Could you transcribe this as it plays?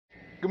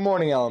Good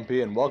morning,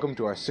 LMP, and welcome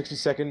to our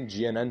 60-second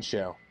GNN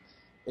show.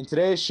 In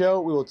today's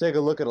show, we will take a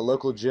look at a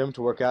local gym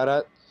to work out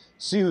at,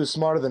 see who's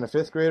smarter than a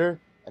 5th grader,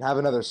 and have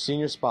another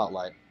senior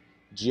spotlight.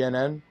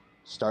 GNN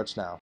starts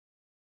now.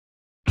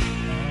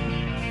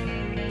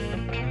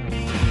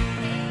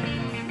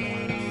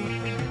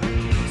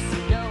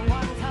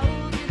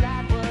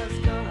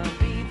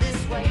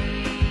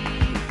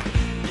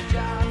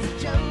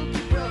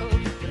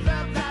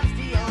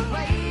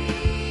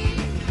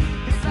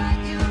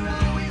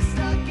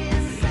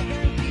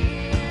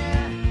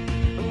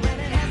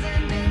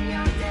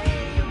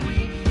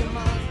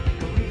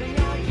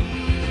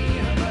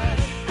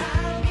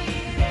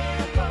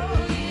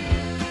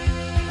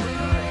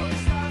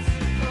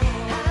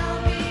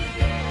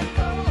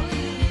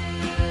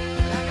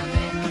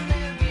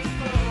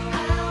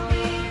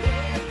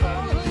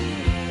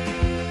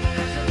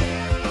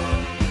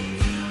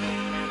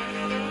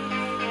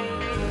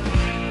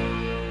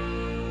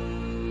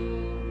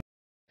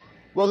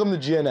 Welcome to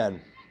GNN.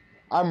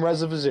 I'm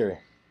Reza Vaziri.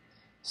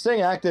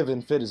 Staying active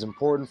and fit is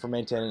important for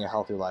maintaining a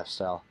healthy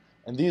lifestyle,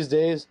 and these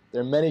days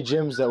there are many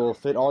gyms that will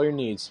fit all your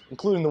needs,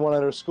 including the one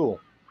at our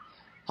school.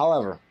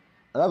 However,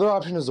 another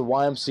option is the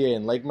YMCA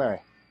in Lake Mary.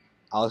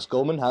 Alex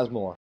Goldman has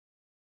more.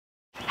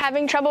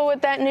 Having trouble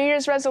with that New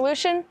Year's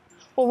resolution?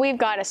 Well, we've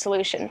got a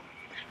solution.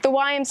 The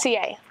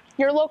YMCA,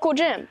 your local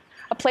gym,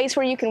 a place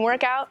where you can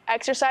work out,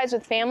 exercise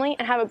with family,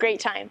 and have a great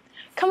time.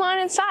 Come on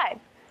inside.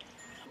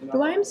 The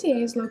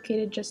YMCA is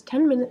located just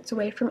 10 minutes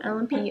away from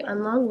LMP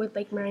on Longwood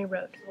Lake Mary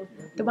Road.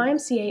 The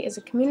YMCA is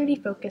a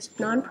community-focused,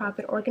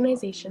 nonprofit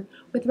organization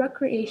with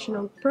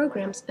recreational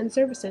programs and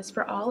services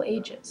for all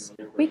ages.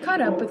 We caught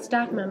up with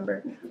staff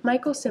member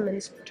Michael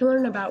Simmons to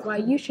learn about why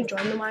you should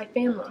join the Y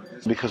family.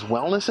 Because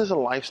wellness is a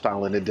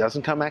lifestyle and it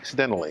doesn't come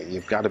accidentally.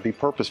 You've got to be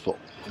purposeful.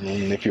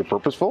 And if you're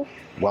purposeful,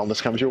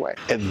 wellness comes your way.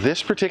 At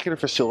this particular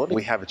facility,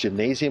 we have a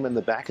gymnasium in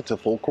the back. It's a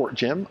full court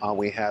gym.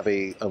 We have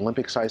a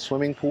Olympic-sized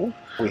swimming pool.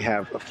 We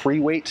have a free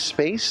weight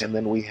space, and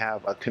then we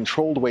have a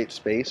controlled weight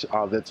space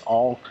that's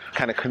all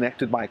kind of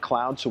connected by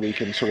cloud, so we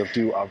can sort of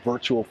do a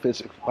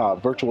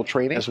virtual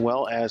training, as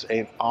well as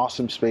an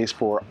awesome space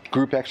for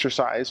group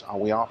exercise.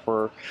 We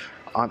offer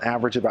on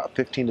average about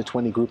 15 to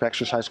 20 group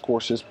exercise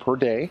courses per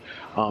day,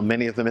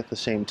 many of them at the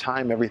same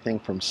time, everything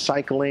from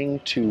cycling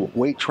to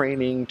weight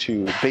training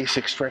to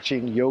basic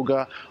stretching,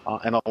 yoga,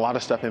 and a lot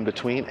of stuff in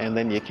between. And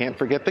then you can't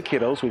forget the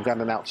kiddos. We've got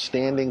an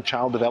outstanding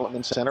child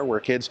development center where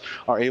kids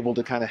are able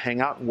to kind of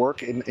hang out and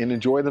work and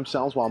enjoy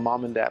themselves while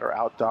mom and dad are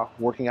out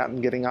working out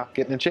and getting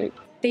in shape.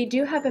 They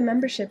do have a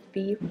membership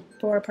fee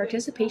for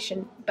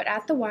participation, but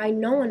at the Y,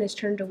 no one is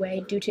turned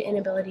away due to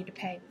inability to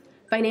pay.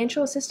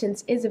 Financial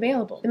assistance is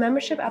available. The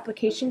membership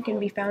application can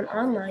be found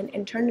online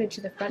and turned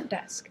into the front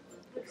desk.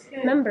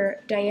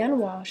 Member Diane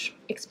Walsh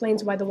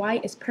explains why the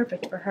Y is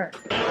perfect for her.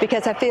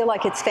 Because I feel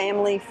like it's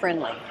family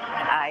friendly.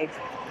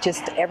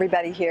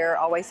 Everybody here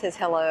always says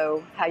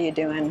hello, how you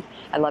doing?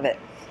 I love it.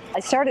 I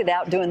started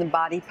out doing the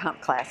body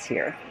pump class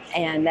here,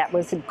 and that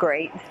was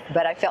great,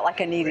 but I felt like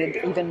I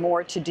needed even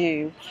more to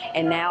do,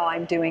 and now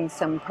I'm doing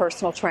some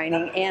personal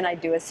training and I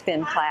do a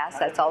spin class.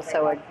 That's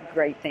also a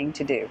great thing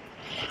to do.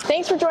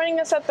 Thanks for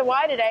joining us at the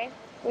Y today.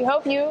 We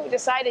hope you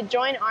decide to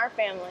join our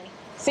family.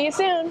 See you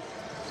soon.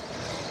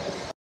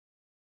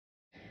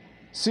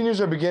 Seniors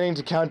are beginning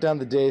to count down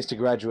the days to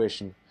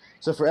graduation,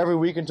 so for every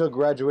week until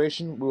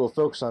graduation, we will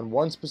focus on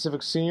one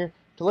specific senior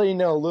to let you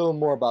know a little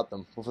more about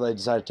them before they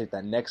decide to take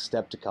that next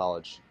step to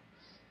college.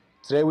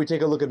 Today we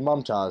take a look at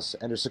Mumtaz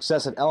and her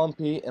success at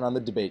LMP and on the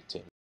debate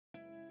team.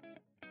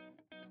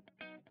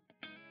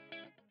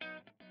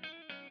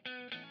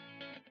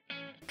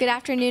 Good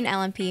afternoon,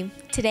 LMP.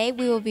 Today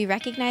we will be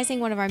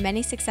recognizing one of our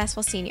many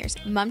successful seniors,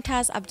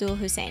 Mumtaz Abdul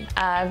Hussein.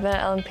 I've been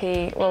at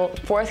LMP,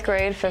 4th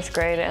grade, 5th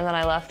grade, and then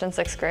I left in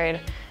 6th grade,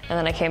 and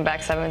then I came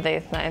back 7th,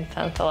 8th, 9th,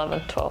 10th,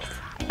 11th, 12th.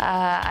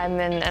 I'm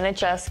in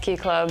NHS Key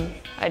Club.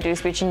 I do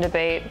speech and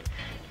debate,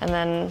 and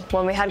then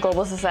when we had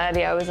Global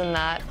Society, I was in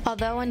that.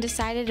 Although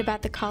undecided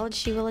about the college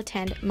she will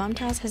attend,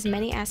 Mumtaz has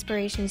many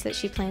aspirations that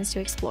she plans to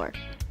explore.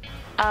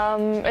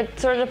 It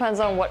sort of depends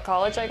on what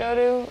college I go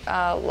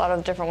to. A lot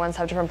of different ones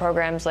have different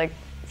programs like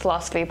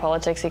philosophy,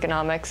 politics,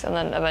 economics, and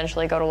then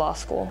eventually go to law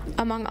school.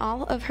 Among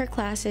all of her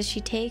classes she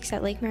takes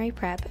at Lake Mary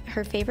Prep,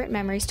 her favorite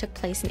memories took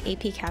place in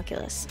AP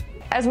Calculus.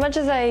 As much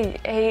as I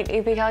hate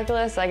AP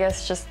Calculus, I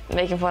guess just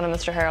making fun of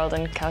Mr. Harold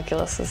in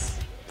calculus is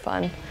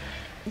fun.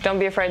 Don't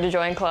be afraid to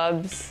join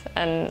clubs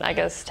and I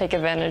guess take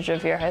advantage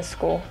of your high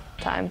school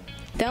time.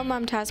 Though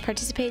Mumtaz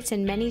participates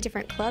in many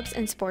different clubs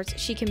and sports,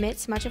 she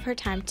commits much of her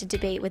time to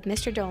debate with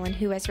Mr. Dolan,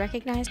 who has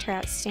recognized her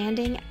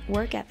outstanding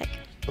work ethic.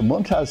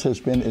 Mumtaz has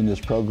been in this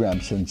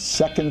program since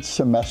 2nd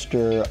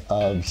semester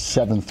of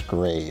 7th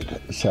grade,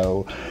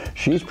 so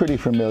she's pretty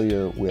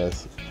familiar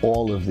with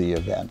all of the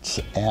events.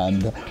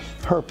 And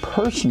her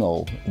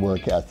personal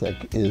work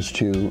ethic is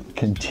to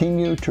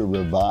continue to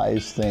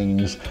revise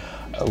things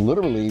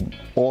literally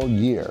all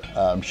year.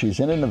 She's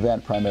in an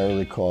event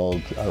primarily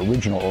called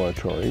Original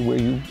Oratory, where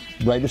you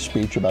write a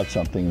speech about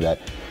something that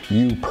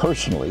you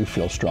personally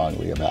feel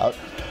strongly about.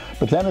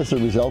 But then as a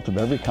result of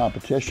every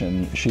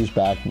competition, she's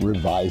back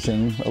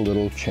revising a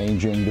little,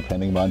 changing,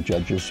 depending on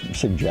judges'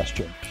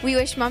 suggestion. We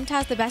wish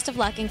Mumtaz the best of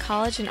luck in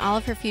college and all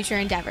of her future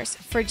endeavors.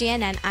 For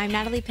GNN, I'm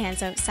Natalie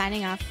Panzo,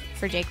 signing off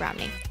for Jake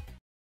Romney.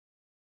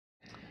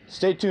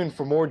 Stay tuned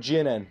for more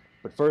GNN,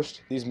 but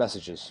first, these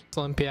messages.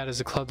 Olympiad is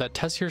a club that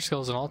tests your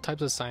skills in all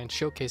types of science,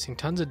 showcasing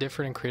tons of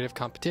different and creative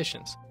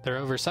competitions. There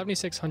are over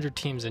 7,600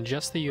 teams in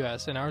just the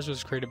US, and ours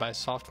was created by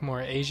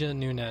sophomore Asia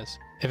Nunez.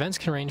 Events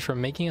can range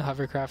from making a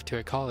hovercraft to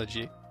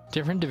ecology.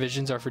 Different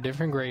divisions are for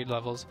different grade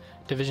levels.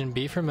 Division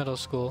B for middle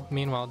school,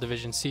 meanwhile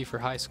Division C for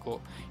high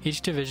school.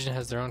 Each division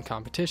has their own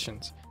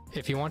competitions.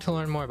 If you want to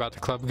learn more about the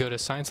club, go to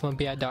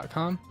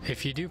ScienceOlympiad.com.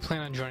 If you do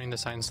plan on joining the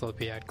Science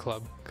Olympiad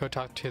Club, go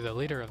talk to the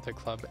leader of the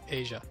club,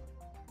 Asia.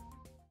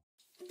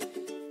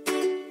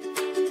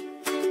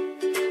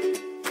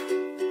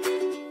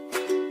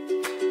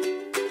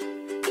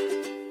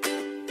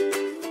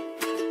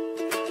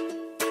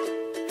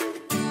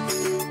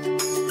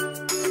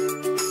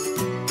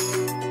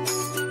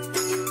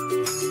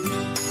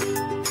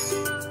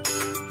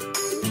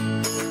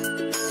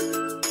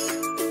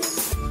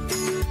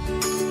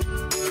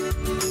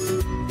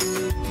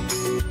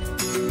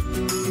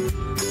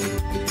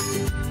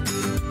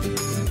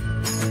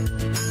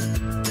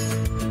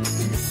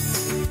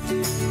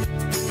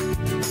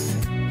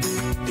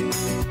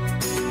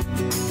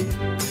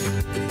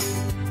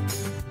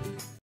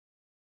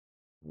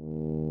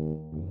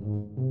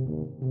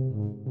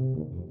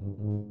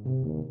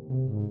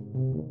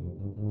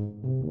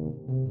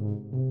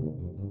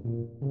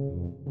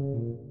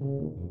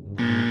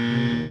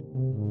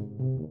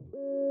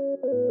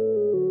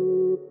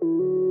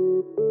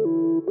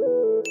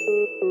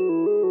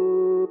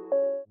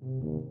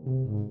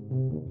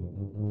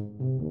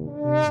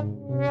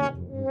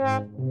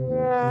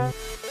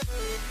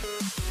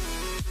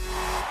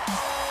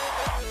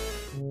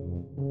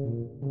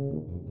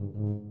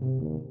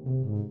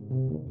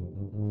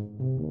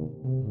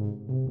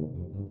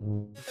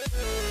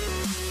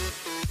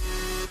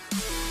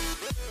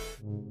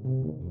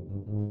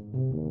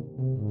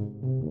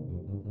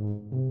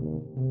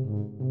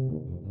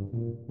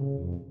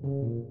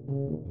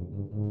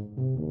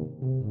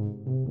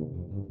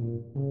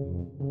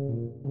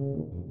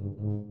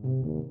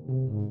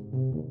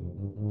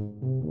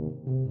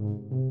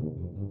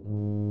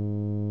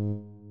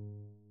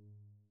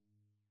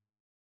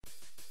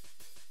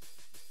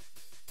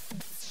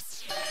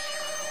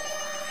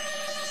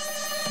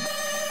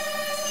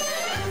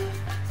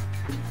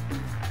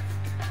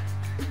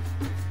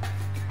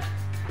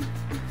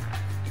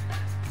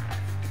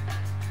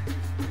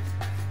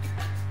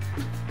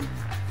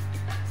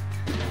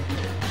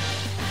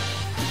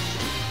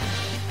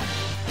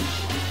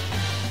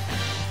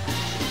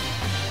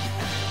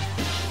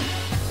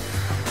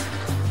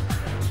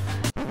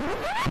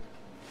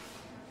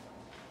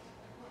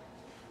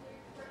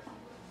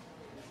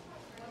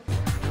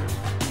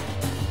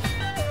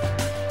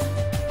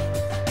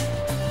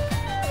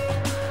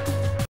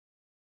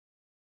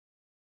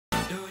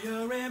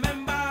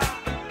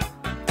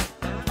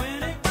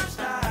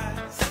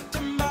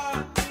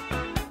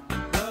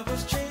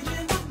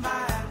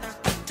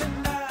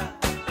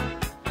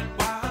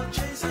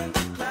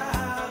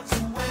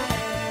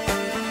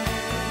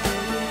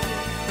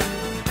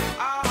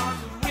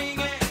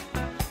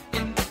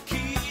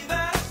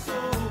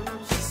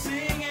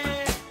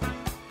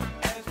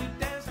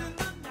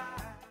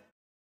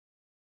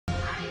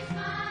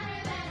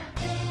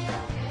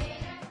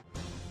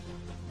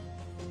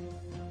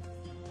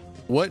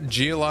 What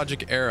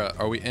geologic era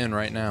are we in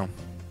right now?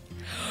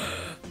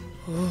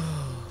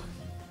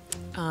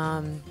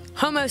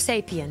 Homo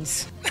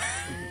sapiens.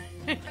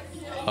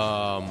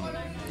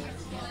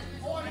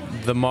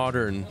 The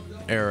modern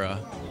era.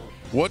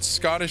 What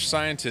Scottish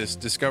scientist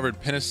discovered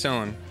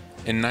penicillin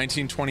in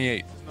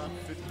 1928? Not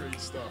fifth grade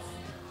stuff.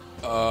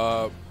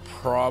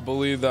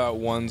 Probably that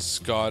one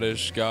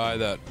Scottish guy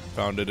that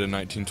founded in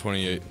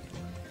 1928.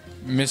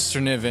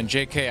 Mr. Niven,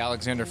 J.K.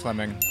 Alexander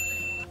Fleming.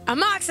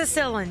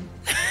 Amoxicillin.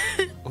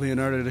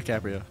 Leonardo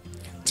DiCaprio.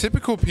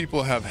 Typical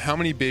people have how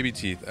many baby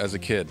teeth as a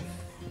kid?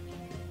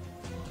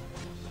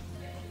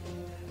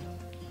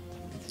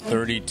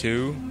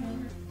 32.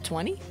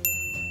 20?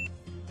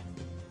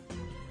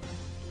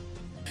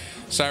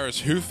 Cyrus,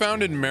 who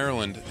founded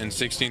Maryland in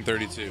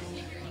 1632?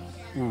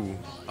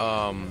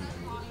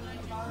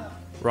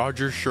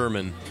 Roger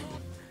Sherman.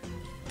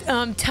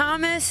 Sir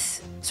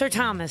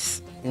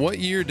Thomas. What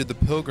year did the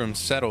Pilgrims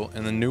settle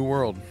in the New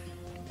World?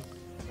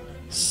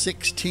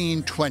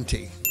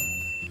 1620.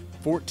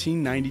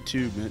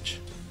 1492, Mitch.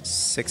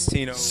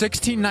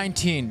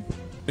 1619.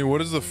 What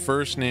is the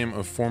first name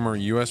of former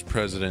U.S.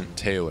 President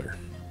Taylor?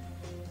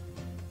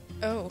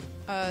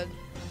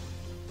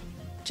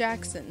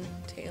 Jackson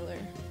Taylor.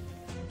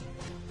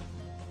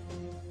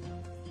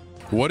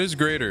 What is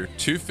greater,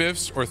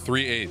 2/5 or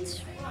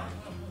 3/8?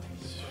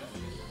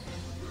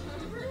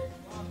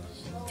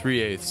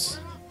 3/8.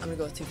 I'm gonna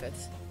go with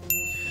 2/5.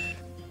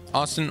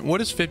 Austin,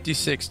 what is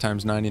 56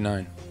 times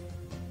 99?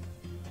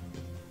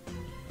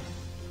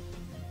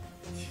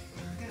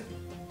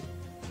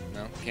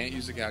 Can't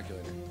use a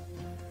calculator.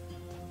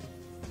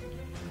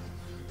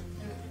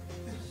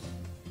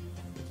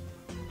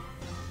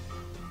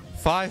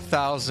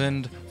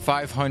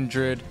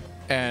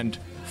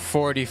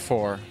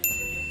 $5,544.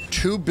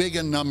 Too big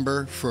a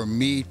number for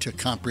me to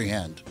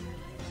comprehend.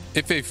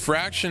 If a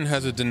fraction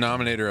has a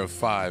denominator of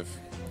 5,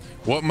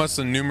 what must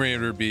the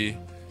numerator be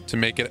to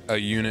make it a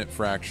unit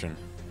fraction?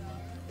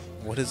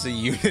 What is a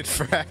unit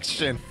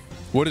fraction?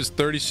 What is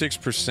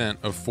 36%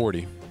 of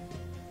 40?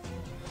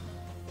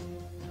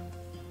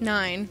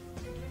 9.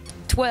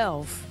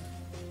 12.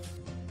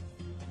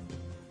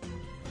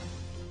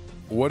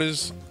 What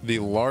is the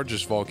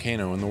largest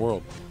volcano in the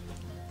world?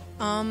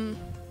 The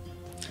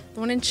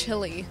one in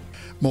Chile.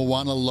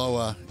 Mauna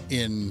Loa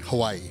in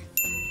Hawaii.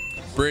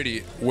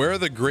 Brady, where are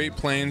the Great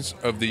Plains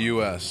of the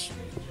U.S.?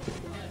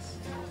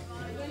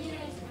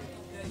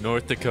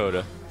 North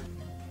Dakota.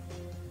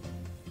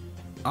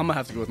 I'm gonna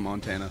have to go with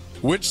Montana.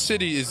 Which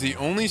city is the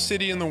only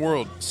city in the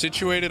world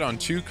situated on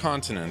 2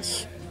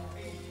 continents?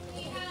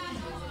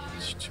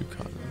 It's 2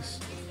 continents.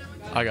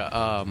 I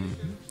got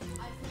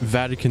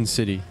Vatican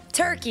City.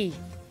 Turkey.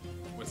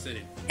 What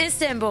city?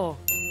 Istanbul.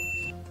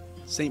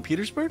 St.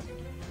 Petersburg?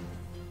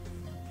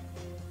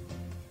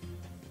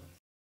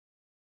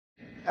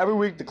 Every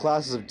week, the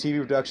classes of TV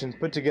production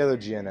put together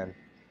GNN.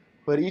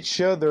 But each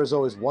show, there is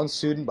always one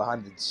student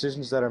behind the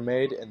decisions that are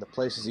made and the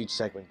places each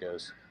segment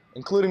goes,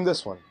 including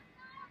this one.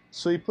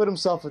 So he put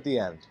himself at the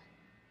end.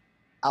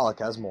 Alec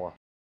has more.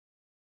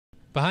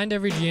 Behind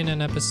every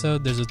GNN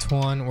episode, there's a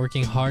tuan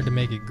working hard to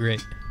make it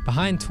great.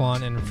 Behind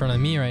tuan and in front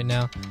of me right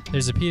now,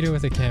 there's a Peter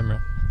with a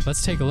camera.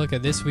 Let's take a look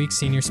at this week's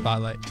Senior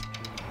Spotlight.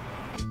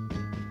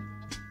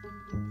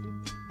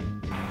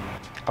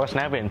 I was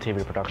never in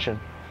TV production.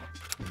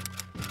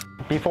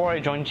 Before I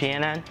joined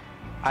GNN,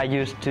 I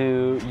used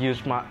to use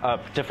a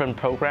different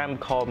program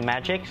called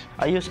Magic.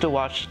 I used to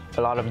watch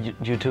a lot of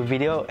YouTube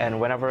video, and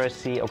whenever I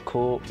see a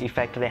cool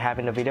effect that they have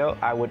in the video,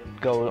 I would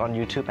go on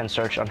YouTube and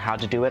search on how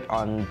to do it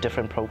on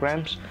different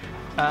programs.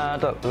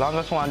 The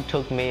longest one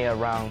took me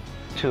around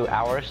 2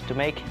 hours to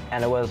make,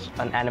 and it was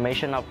an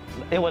animation of,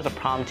 it was a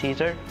prom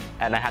teaser,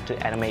 and I had to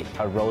animate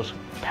a rose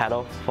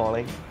petal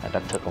falling, and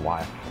that took a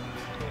while.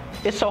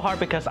 It's so hard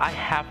because I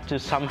have to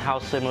somehow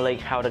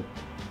simulate how the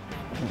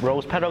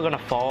rose petal gonna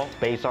fall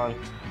based on,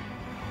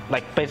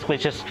 like, basically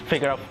just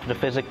figure out the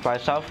physics by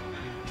itself.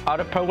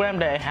 Other program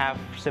they have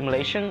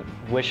simulation,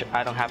 which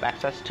I don't have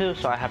access to,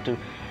 so I have to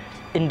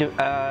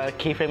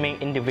keyframing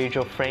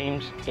individual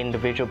frames,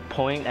 individual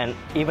point, and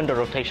even the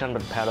rotation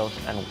of the petals,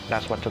 and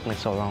that's what took me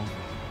so long.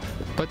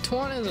 But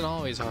tuan isn't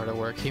always hard at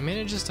work. He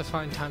manages to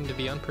find time to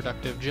be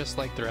unproductive just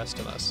like the rest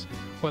of us,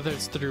 whether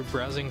it's through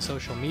browsing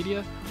social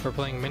media or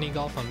playing mini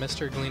golf on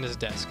Mr. Glena's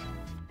desk.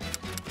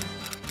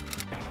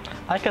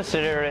 I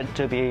consider it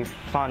to be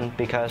fun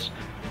because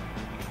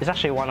it's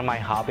actually one of my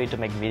hobbies to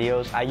make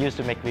videos. I used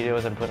to make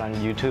videos and put on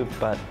YouTube,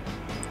 but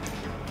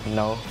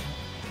no,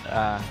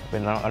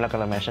 I'm not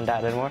gonna mention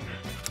that anymore.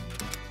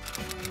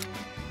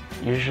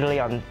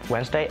 Usually on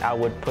Wednesday, I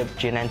would put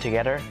GNN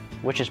together,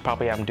 which is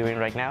probably I'm doing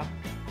right now.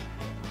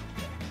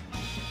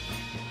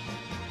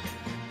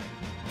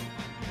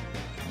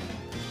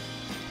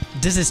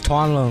 This is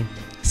Tuan Long,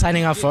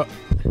 signing off for...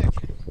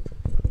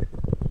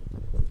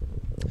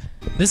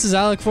 This is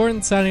Alec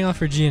Fortin signing off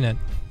for GNN.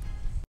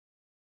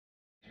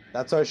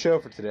 That's our show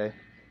for today.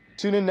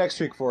 Tune in next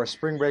week for our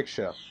spring break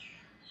show.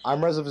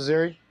 I'm Reza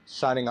Vaziri,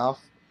 signing off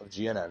of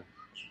GNN.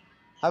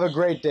 Have a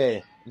great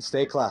day and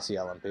stay classy,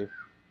 LMP.